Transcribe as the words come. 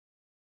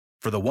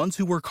For the ones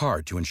who work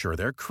hard to ensure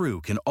their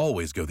crew can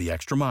always go the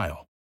extra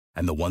mile,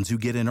 and the ones who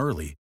get in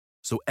early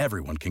so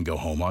everyone can go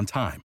home on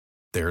time,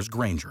 there's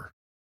Grainger,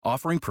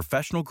 offering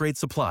professional-grade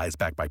supplies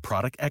backed by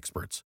product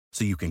experts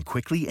so you can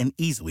quickly and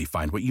easily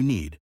find what you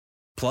need.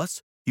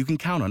 Plus, you can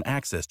count on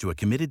access to a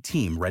committed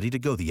team ready to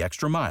go the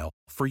extra mile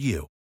for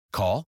you.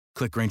 Call,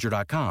 click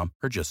Grainger.com,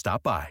 or just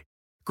stop by.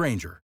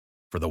 Grainger,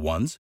 for the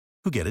ones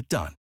who get it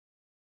done.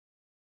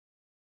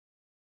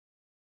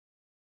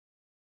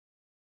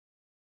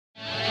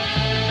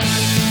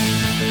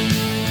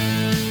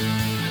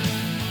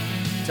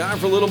 Time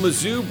for a little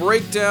Mizzou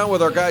breakdown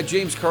with our guy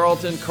James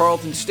Carlton,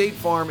 Carlton State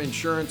Farm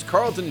Insurance,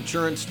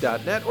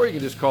 carltoninsurance.net, or you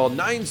can just call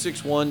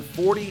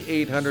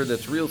 961-4800.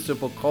 That's real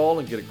simple. Call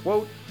and get a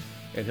quote,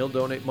 and he'll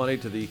donate money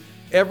to the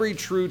Every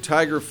True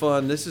Tiger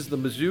Fund. This is the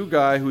Mizzou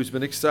guy who's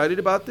been excited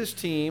about this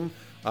team.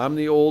 I'm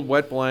the old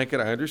wet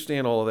blanket. I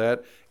understand all of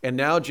that. And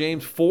now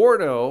James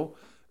 4-0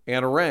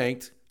 and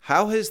ranked.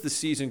 How has the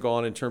season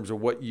gone in terms of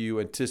what you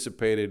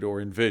anticipated or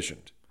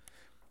envisioned?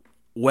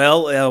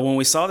 Well, when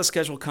we saw the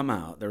schedule come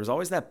out, there was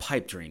always that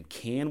pipe dream.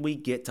 Can we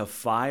get to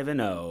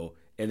 5-0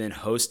 and then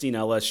hosting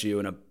LSU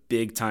in a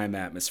big-time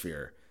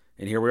atmosphere?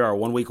 And here we are,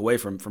 1 week away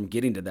from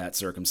getting to that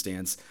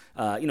circumstance.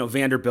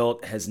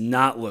 Vanderbilt has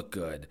not looked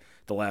good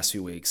the last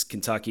few weeks.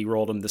 Kentucky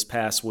rolled them this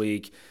past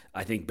week.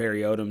 I think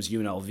Barry Odom's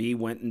UNLV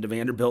went into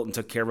Vanderbilt and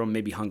took care of them,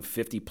 maybe hung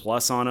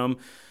 50-plus on them.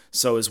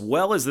 So as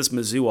well as this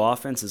Mizzou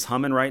offense is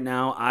humming right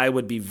now, I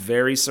would be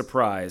very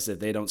surprised if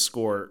they don't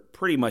score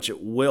pretty much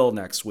at will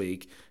next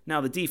week.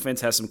 Now, the defense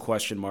has some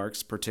question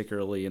marks,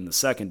 particularly in the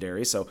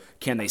secondary. So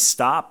can they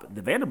stop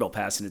the Vanderbilt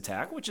passing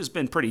attack, which has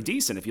been pretty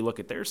decent if you look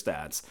at their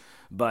stats.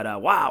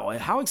 But, wow,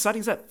 how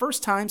exciting is that?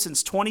 First time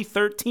since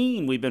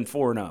 2013 we've been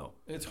 4-0.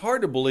 It's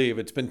hard to believe.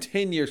 It's been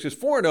 10 years because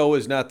 4-0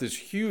 is not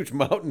this huge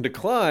mountain to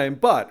climb,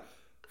 but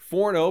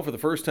 4-0 for the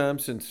first time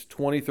since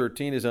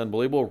 2013 is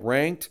unbelievable.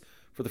 Ranked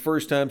for the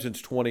first time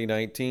since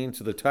 2019.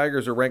 So the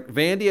Tigers are ranked.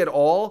 Vandy at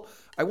all,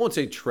 I won't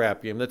say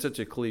trap game. That's such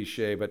a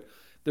cliche, but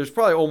there's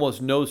probably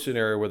almost no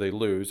scenario where they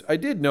lose. I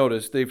did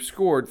notice they've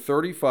scored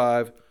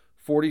 35,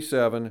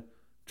 47,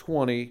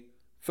 20,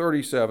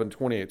 37,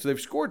 28. So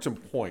they've scored some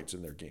points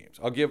in their games.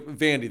 I'll give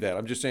Vandy that.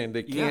 I'm just saying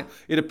they can't. Yeah.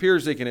 It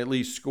appears they can at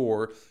least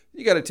score.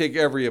 You got to take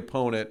every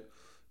opponent,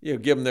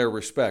 give them their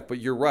respect. But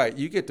you're right.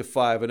 You get to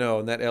 5-0,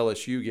 and that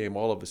LSU game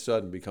all of a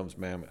sudden becomes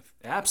mammoth.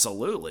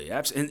 Absolutely.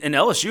 And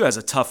LSU has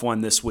a tough one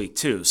this week,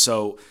 too.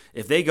 So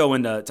if they go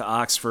into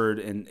Oxford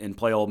and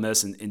play Ole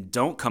Miss and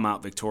don't come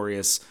out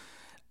victorious,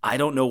 I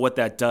don't know what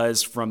that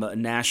does from a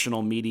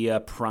national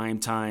media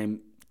primetime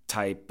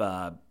type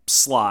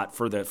slot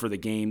for the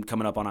game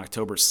coming up on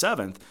October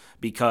 7th,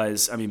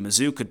 because,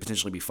 Mizzou could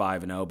potentially be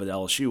 5-0, but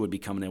LSU would be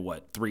coming in,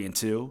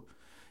 3-2?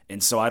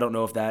 And so I don't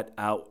know if that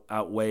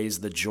outweighs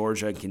the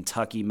Georgia and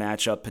Kentucky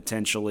matchup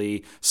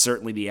potentially,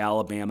 certainly the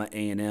Alabama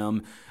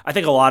A&M. I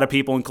think a lot of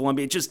people in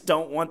Columbia just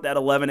don't want that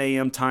 11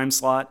 a.m. time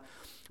slot.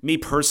 Me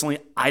personally,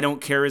 I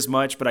don't care as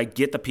much, but I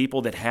get the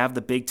people that have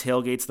the big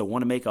tailgates that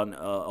want to make a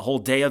whole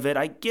day of it.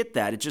 I get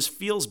that. It just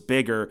feels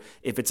bigger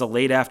if it's a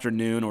late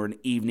afternoon or an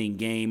evening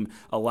game,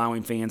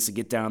 allowing fans to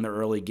get down there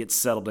early, get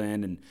settled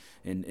in,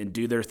 and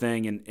do their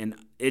thing. And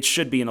it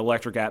should be an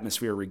electric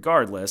atmosphere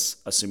regardless,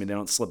 assuming they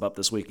don't slip up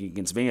this week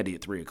against Vandy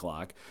at 3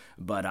 o'clock.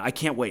 But I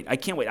can't wait.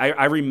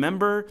 I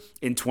remember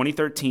in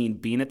 2013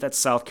 being at that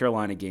South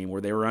Carolina game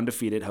where they were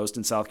undefeated,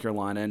 hosting South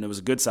Carolina, and it was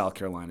a good South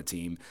Carolina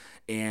team,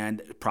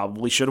 and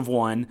probably should have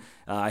won.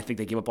 I think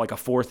they gave up a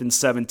 4th and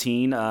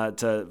 17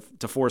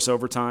 to force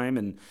overtime,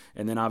 and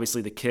then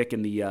obviously the kick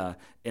in the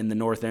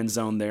north end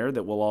zone there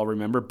that we'll all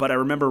remember. But I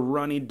remember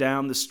running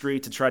down the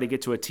street to try to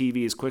get to a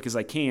TV as quick as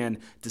I can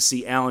to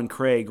see Alan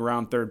Craig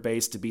round third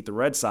base to beat the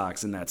Red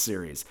Sox in that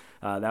series.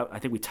 I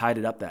think we tied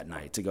it up that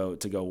night to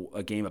go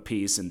a game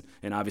apiece, and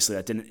obviously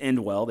that didn't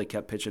end well. They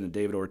kept pitching to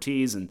David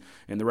Ortiz, and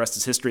the rest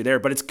is history there.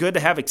 But it's good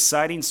to have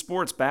exciting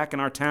sports back in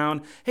our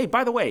town. Hey,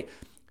 by the way,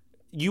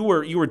 you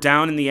were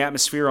down in the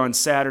atmosphere on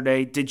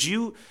Saturday. Did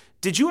you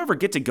ever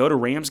get to go to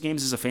Rams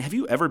games as a fan? Have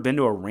you ever been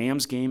to a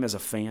Rams game as a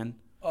fan?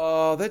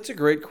 Oh, that's a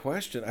great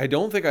question. I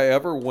don't think I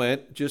ever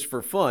went just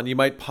for fun. You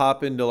might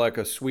pop into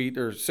a suite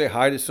or say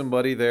hi to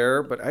somebody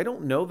there, but I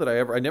don't know that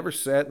I never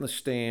sat in the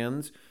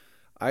stands.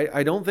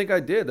 I don't think I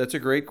did. That's a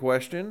great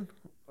question.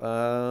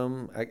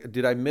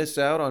 Did I miss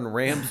out on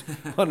Rams?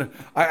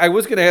 I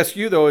was going to ask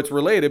you, though, it's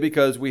related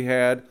because we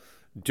had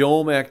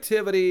dome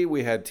activity,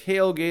 we had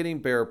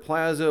tailgating, Bear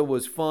Plaza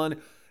was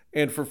fun,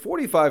 and for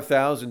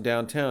 45,000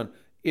 downtown,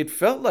 it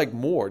felt like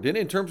more, didn't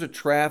it, in terms of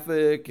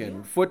traffic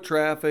and foot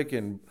traffic?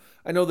 And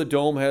I know the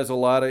Dome has a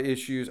lot of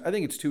issues. I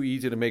think it's too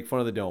easy to make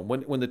fun of the Dome.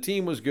 When the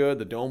team was good,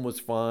 the Dome was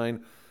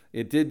fine.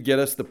 It did get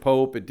us the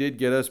Pope. It did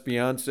get us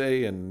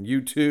Beyonce and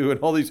U2 and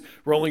all these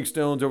Rolling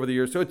Stones over the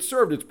years. So it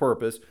served its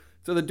purpose.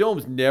 So the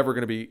Dome's never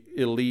going to be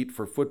elite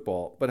for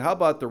football. But how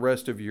about the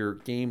rest of your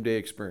game day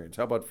experience?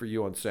 How about for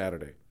you on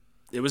Saturday?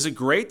 It was a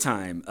great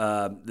time.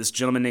 This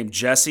gentleman named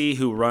Jesse,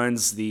 who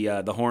runs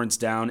the Horns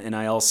Down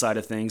NIL side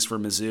of things for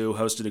Mizzou,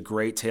 hosted a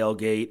great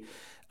tailgate.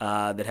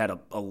 that had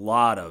a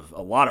lot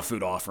of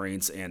food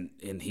offerings, and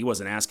he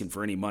wasn't asking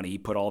for any money. He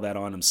put all that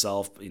on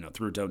himself,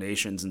 through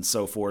donations and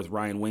so forth.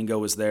 Ryan Wingo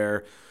was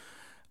there.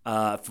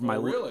 For my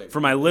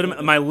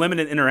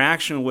limited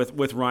interaction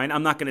with Ryan,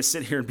 I'm not going to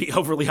sit here and be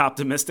overly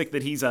optimistic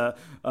that he's a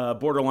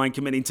borderline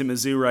committing to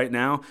Mizzou right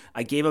now.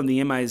 I gave him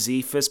the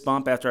MIZ fist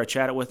bump after I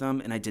chatted with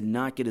him, and I did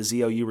not get a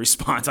ZOU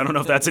response. I don't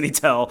know if that's any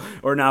tell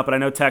or not, but I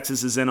know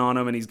Texas is in on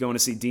him, and he's going to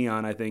see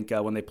Dion, I think,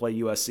 when they play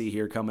USC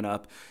here coming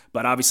up.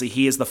 But obviously,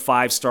 he is the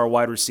 5-star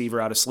wide receiver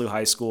out of SLU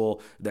High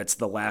School. That's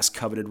the last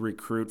coveted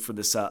recruit for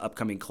this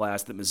upcoming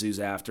class that Mizzou's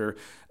after.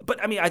 But,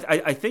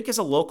 I think as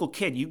a local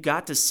kid, you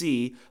got to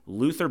see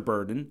Luther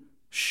Burden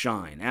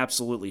shine,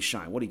 absolutely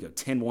shine. What did he go?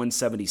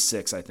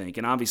 10-176, I think.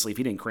 And obviously, if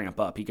he didn't cramp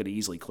up, he could have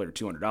easily cleared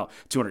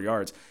 200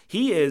 yards.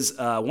 He is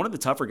one of the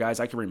tougher guys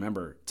I can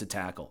remember to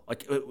tackle.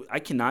 Like, I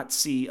cannot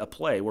see a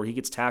play where he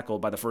gets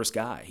tackled by the first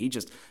guy.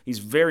 He's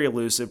very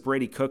elusive.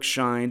 Brady Cook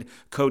shined.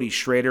 Cody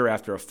Schrader,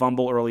 after a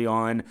fumble early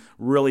on,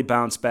 really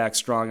bounced back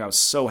strong. I was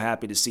so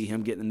happy to see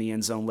him getting in the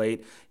end zone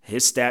late.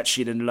 His stat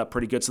sheet ended up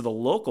pretty good. So the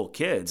local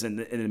kids, and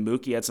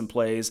Mookie had some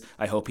plays.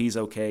 I hope he's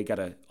okay. Got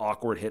an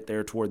awkward hit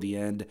there toward the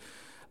end.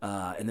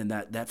 And then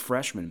that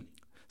freshman,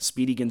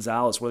 Speedy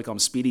Gonzalez, what do they call him,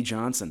 Speedy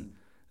Johnson.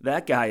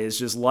 That guy is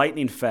just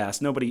lightning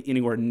fast. Nobody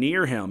anywhere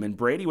near him. And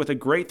Brady with a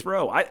great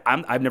throw.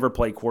 I've never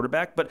played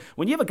quarterback, but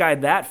when you have a guy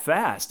that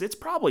fast, it's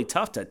probably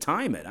tough to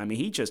time it.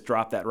 He just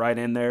dropped that right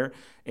in there,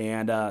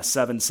 and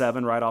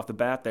 7-7 right off the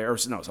bat there.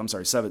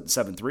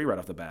 7-3 right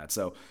off the bat.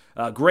 So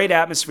great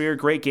atmosphere,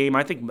 great game.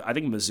 I think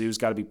Mizzou's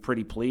got to be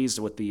pretty pleased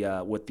with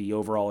the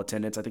overall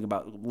attendance. I think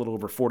about a little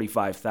over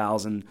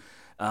 45,000.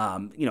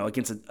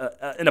 Against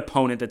an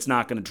opponent that's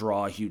not going to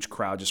draw a huge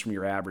crowd just from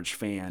your average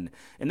fan.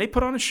 And they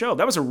put on a show.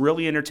 That was a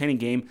really entertaining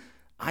game.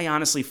 I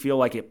honestly feel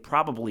like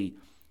the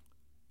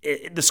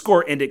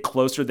score ended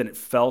closer than it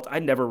felt. I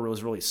never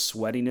was really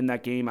sweating in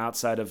that game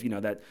outside of,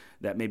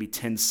 that maybe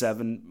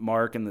 10-7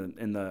 mark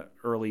in the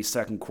early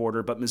second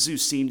quarter. But Mizzou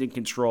seemed in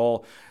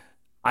control.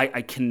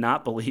 I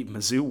cannot believe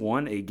Mizzou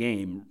won a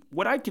game,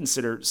 what I'd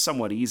consider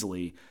somewhat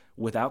easily,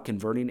 without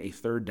converting a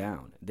third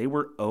down. They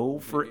were 0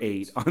 for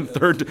 8 on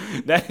third.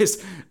 That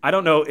is, I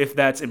don't know if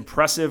that's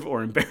impressive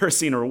or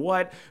embarrassing or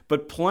what,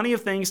 but plenty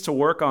of things to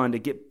work on to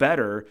get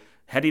better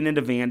heading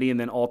into Vandy and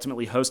then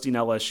ultimately hosting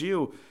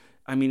LSU.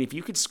 If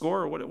you could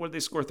score, what did they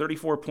score,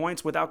 34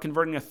 points without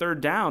converting a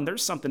third down,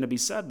 there's something to be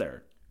said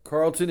there.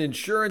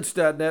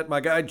 CarltonInsurance.net, my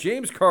guy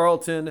James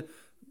Carlton.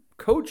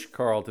 Coach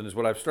Carlton is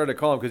what I've started to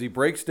call him because he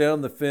breaks down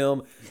the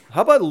film.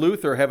 How about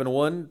Luther having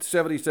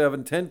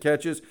 177, 10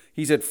 catches?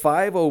 He's at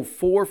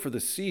 504 for the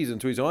season,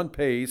 so he's on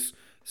pace.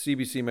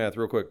 CBC math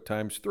real quick,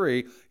 times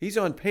 3. He's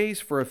on pace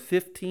for a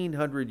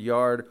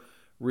 1,500-yard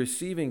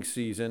receiving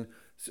season.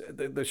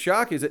 The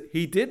shock is that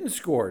he didn't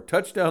score.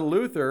 Touchdown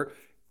Luther,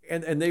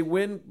 and they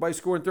win by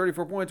scoring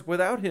 34 points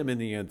without him in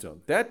the end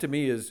zone. That, to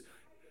me,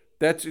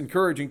 that's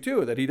encouraging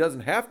too, that he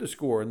doesn't have to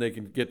score and they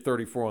can get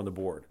 34 on the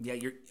board. Yeah,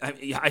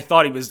 I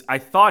thought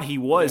he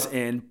was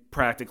in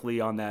practically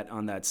on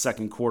that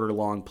second quarter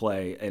long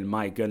play, and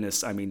my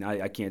goodness,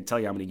 I can't tell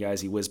you how many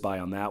guys he whizzed by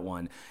on that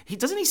one.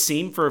 Doesn't he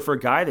seem for a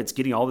guy that's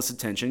getting all this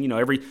attention,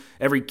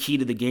 every key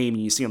to the game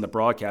you see on the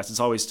broadcast is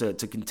always to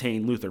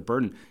contain Luther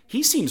Burden.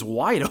 He seems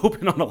wide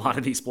open on a lot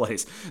of these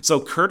plays. So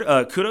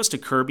kudos to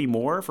Kirby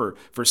Moore for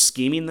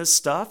scheming this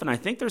stuff, and I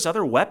think there's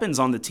other weapons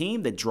on the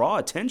team that draw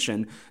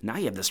attention. Now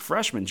you have this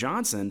freshman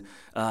Johnson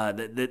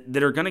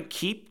that are going to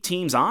keep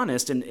teams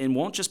honest and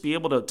won't just be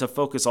able to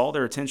focus all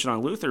their attention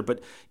on Luther, but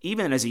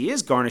even as he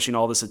is garnishing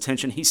all this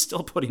attention, he's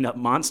still putting up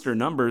monster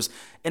numbers.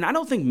 And I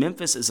don't think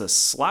Memphis is a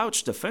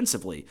slouch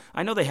defensively.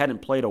 I know they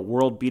hadn't played a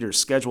world beater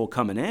schedule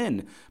coming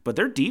in, but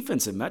their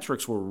defensive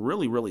metrics were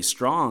really, really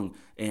strong.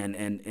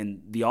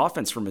 And the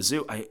offense for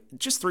Mizzou,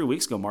 just 3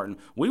 weeks ago, Martin,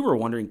 we were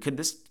wondering, can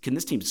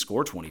this team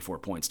score 24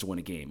 points to win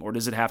a game? Or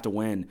does it have to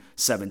win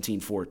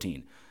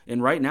 17-14?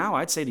 And right now,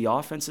 I'd say the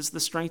offense is the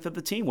strength of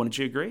the team. Wouldn't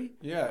you agree?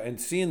 Yeah,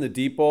 and seeing the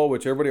deep ball,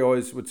 which everybody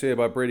always would say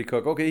about Brady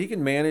Cook, okay, he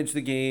can manage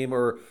the game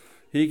or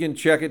he can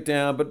check it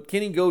down, but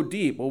can he go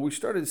deep? Well, we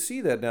started to see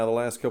that now the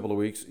last couple of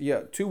weeks.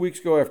 Yeah, 2 weeks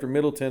ago after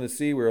Middle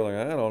Tennessee, we were like,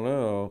 I don't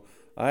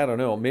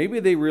know. Maybe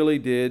they really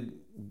did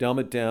dumb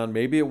it down.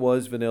 Maybe it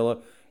was vanilla.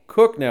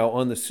 Cook now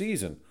on the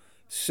season,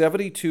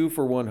 72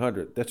 for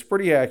 100. That's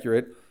pretty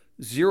accurate.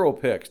 0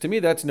 picks. To me,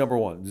 that's number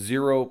one.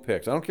 0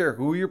 picks. I don't care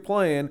who you're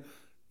playing.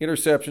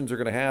 Interceptions are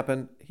going to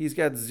happen. He's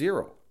got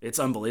 0. It's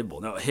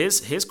unbelievable. No,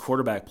 his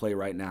quarterback play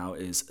right now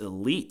is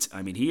elite.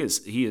 He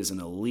is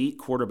an elite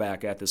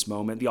quarterback at this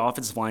moment. The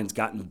offensive line's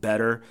gotten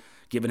better,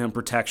 giving him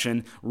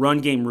protection. Run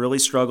game really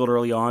struggled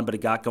early on, but it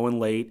got going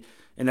late.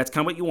 And that's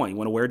kind of what you want. You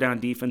want to wear down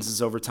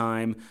defenses over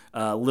time.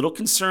 A little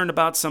concerned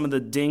about some of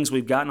the dings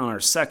we've gotten on our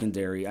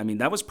secondary.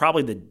 That was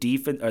probably the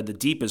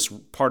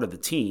deepest part of the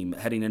team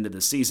heading into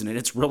the season, and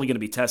it's really going to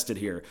be tested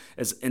here.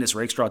 As Ennis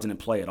Rakestraw didn't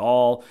play at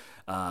all.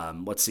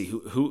 Let's see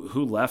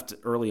who left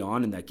early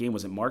on in that game.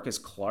 Was it Marcus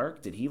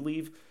Clark? Did he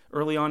leave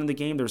early on in the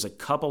game? There's a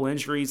couple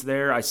injuries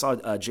there. I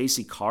saw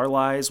J.C.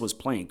 Carlisle was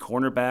playing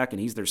cornerback, and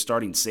he's their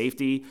starting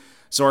safety.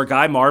 So our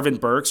guy Marvin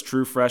Burks,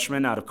 true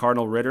freshman out of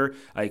Cardinal Ritter,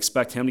 I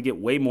expect him to get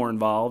way more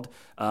involved,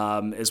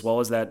 as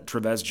well as that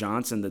Trevez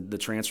Johnson, the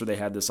transfer they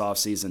had this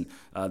offseason.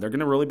 They're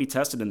going to really be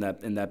tested in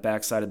that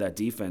backside of that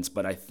defense,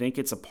 but I think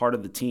it's a part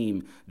of the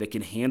team that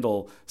can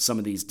handle some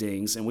of these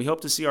dings. And we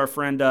hope to see our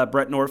friend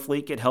Brett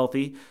Norfleet get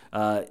healthy.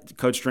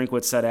 Coach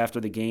Drinkwitz said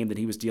after the game that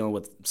he was dealing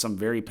with some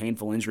very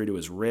painful injury to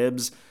his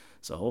ribs.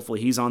 So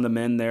hopefully he's on the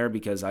mend there,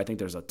 because I think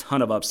there's a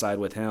ton of upside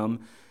with him.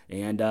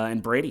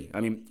 And Brady.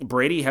 I mean,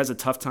 Brady has a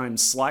tough time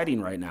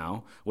sliding right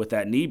now with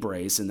that knee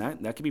brace, and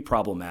that could be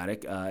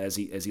problematic as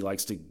he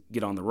likes to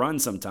get on the run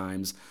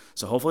sometimes.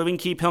 So hopefully we can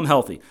keep him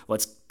healthy.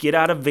 Let's get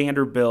out of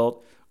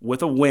Vanderbilt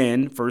with a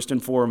win, first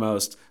and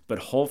foremost, but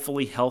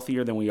hopefully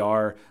healthier than we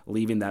are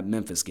leaving that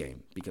Memphis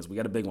game, because we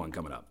got a big one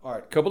coming up. All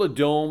right, a couple of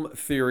dome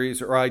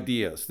theories or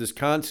ideas. This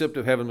concept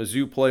of having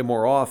Mizzou play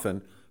more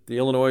often, the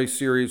Illinois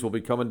series will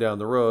be coming down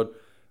the road.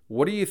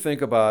 What do you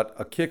think about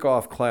a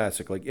kickoff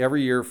classic? Like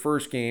every year,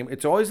 first game,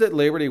 it's always that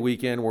Labor Day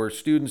weekend where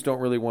students don't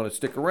really want to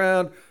stick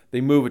around.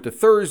 They move it to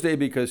Thursday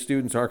because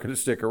students aren't going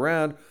to stick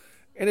around,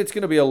 and it's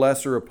going to be a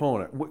lesser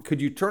opponent. Could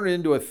you turn it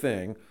into a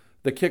thing,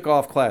 the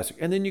kickoff classic,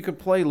 and then you could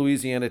play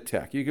Louisiana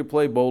Tech, you could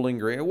play Bowling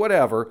Green, or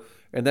whatever,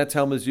 and that's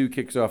how Mizzou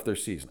kicks off their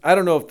season? I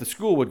don't know if the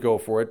school would go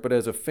for it, but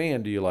as a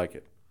fan, do you like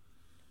it?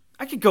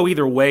 I could go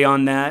either way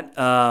on that.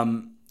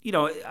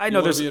 I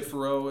know there's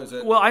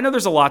I know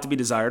there's a lot to be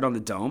desired on the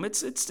Dome.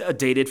 It's a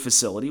dated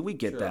facility. We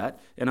get that,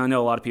 and I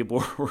know a lot of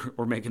people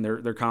were making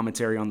their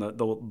commentary on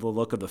the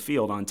look of the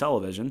field on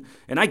television,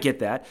 and I get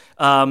that.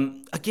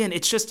 Again,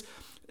 it's just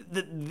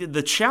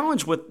the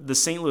challenge with the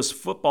St. Louis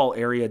football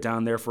area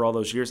down there for all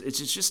those years.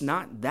 It's just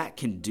not that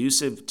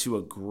conducive to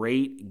a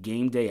great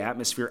game day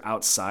atmosphere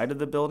outside of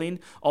the building,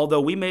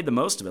 although we made the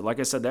most of it. Like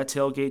I said, that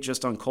tailgate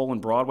just on Cole and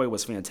Broadway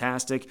was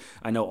fantastic.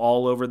 I know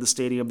all over the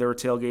stadium there were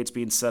tailgates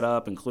being set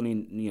up,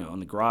 including in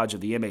the garage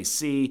of the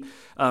MAC.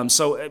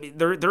 So I mean,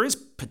 there is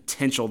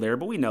potential there,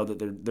 but we know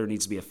that there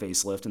needs to be a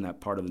facelift in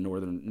that part of the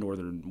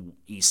northern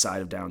east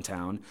side of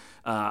downtown.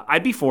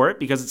 I'd be for it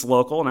because it's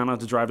local and I don't have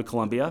to drive to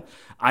Columbia.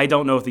 I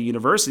don't know if the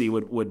university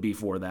would be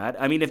for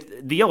that. I mean,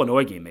 if the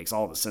Illinois game makes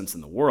all the sense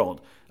in the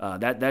world,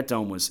 that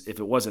dome was, if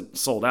it wasn't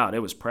sold out, it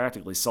was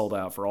practically sold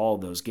out for all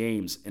of those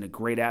games, in a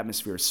great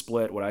atmosphere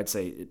split, what I'd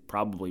say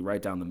probably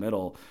right down the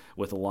middle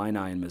with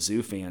Illini and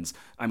Mizzou fans.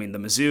 I mean, the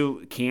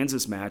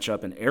Mizzou-Kansas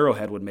matchup and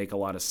Arrowhead would make a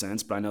lot of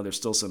sense, but I know there's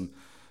still some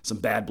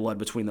bad blood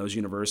between those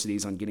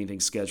universities on getting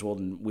things scheduled,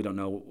 and we don't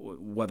know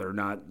whether or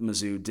not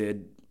Mizzou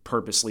did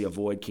purposely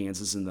avoid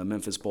Kansas in the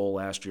Memphis Bowl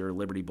last year,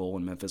 Liberty Bowl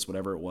in Memphis,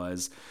 whatever it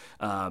was.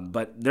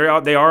 But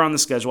they are on the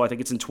schedule. I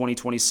think it's in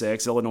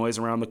 2026. Illinois is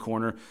around the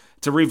corner.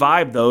 To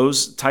revive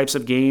those types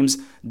of games,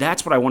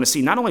 that's what I want to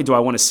see. Not only do I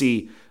want to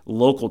see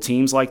local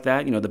teams like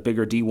that, the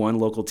bigger D1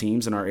 local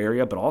teams in our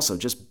area, but also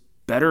just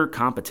better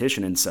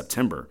competition in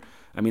September.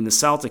 I mean, the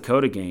South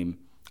Dakota game,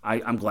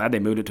 I'm glad they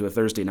moved it to a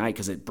Thursday night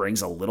because it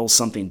brings a little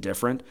something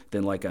different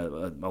than like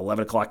a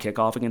 11 o'clock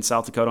kickoff against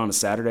South Dakota on a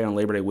Saturday on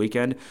Labor Day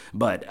weekend.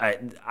 But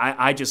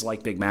I just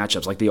like big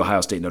matchups like the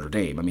Ohio State Notre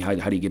Dame. I mean, how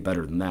do you get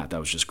better than that? That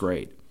was just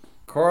great.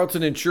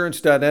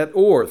 CarltonInsurance.net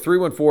or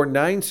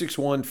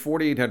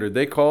 314-961-4800.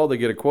 They call, they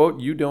get a quote,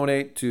 you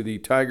donate to the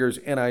Tigers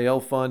NIL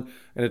fund,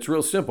 and it's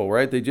real simple,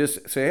 right? They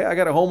just say, hey, I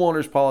got a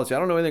homeowner's policy. I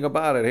don't know anything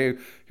about it. Hey,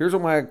 here's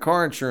what my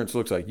car insurance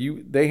looks like.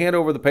 They hand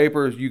over the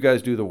papers. You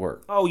guys do the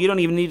work. Oh, you don't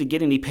even need to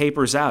get any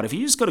papers out. If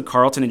you just go to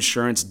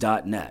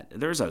CarltonInsurance.net,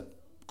 there's a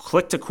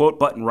click to quote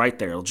button right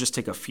there. It'll just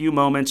take a few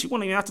moments. You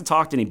won't even have to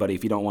talk to anybody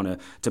if you don't want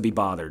to be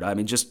bothered. I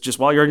mean, just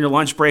while you're on your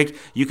lunch break,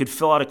 you could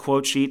fill out a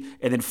quote sheet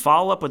and then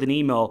follow up with an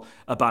email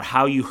about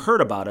how you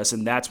heard about us,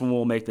 and that's when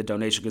we'll make the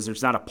donation, because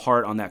there's not a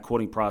part on that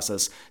quoting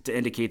process to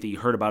indicate that you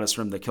heard about us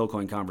from the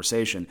Kilcoyne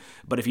conversation.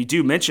 But if you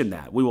do mention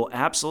that, we will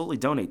absolutely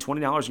donate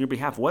 $20 on your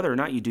behalf, whether or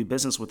not you do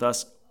business with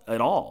us at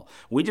all.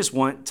 We just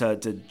want to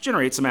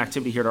generate some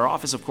activity here at our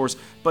office, of course,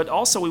 but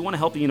also we want to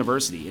help the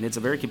university, and it's a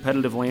very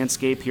competitive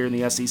landscape here in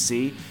the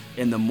SEC,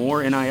 and the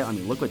more NIL, I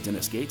mean, look what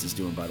Dennis Gates is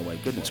doing, by the way,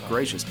 goodness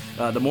gracious.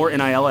 The more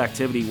NIL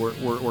activity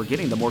we're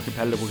getting, the more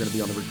competitive we're going to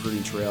be on the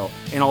recruiting trail,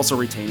 and also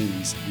retaining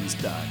these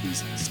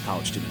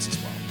college students as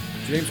well.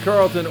 James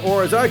Carlton,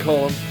 or as I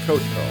call him,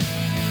 Coach Carlton.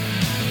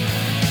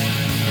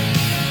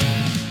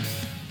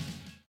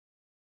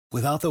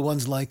 Without the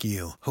ones like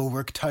you, who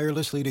work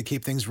tirelessly to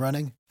keep things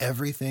running,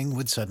 everything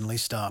would suddenly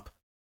stop.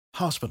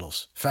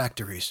 Hospitals,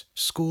 factories,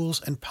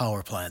 schools, and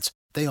power plants,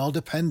 they all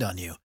depend on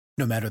you.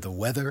 No matter the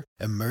weather,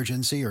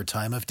 emergency, or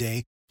time of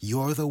day,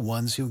 you're the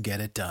ones who get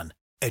it done.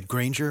 At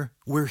Grainger,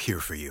 we're here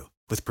for you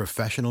with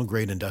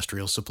professional-grade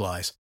industrial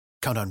supplies.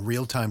 Count on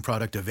real-time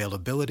product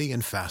availability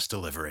and fast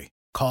delivery.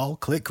 Call,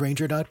 click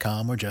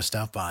Grainger.com, or just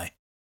stop by.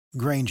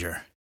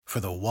 Grainger, for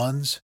the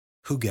ones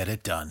who get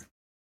it done.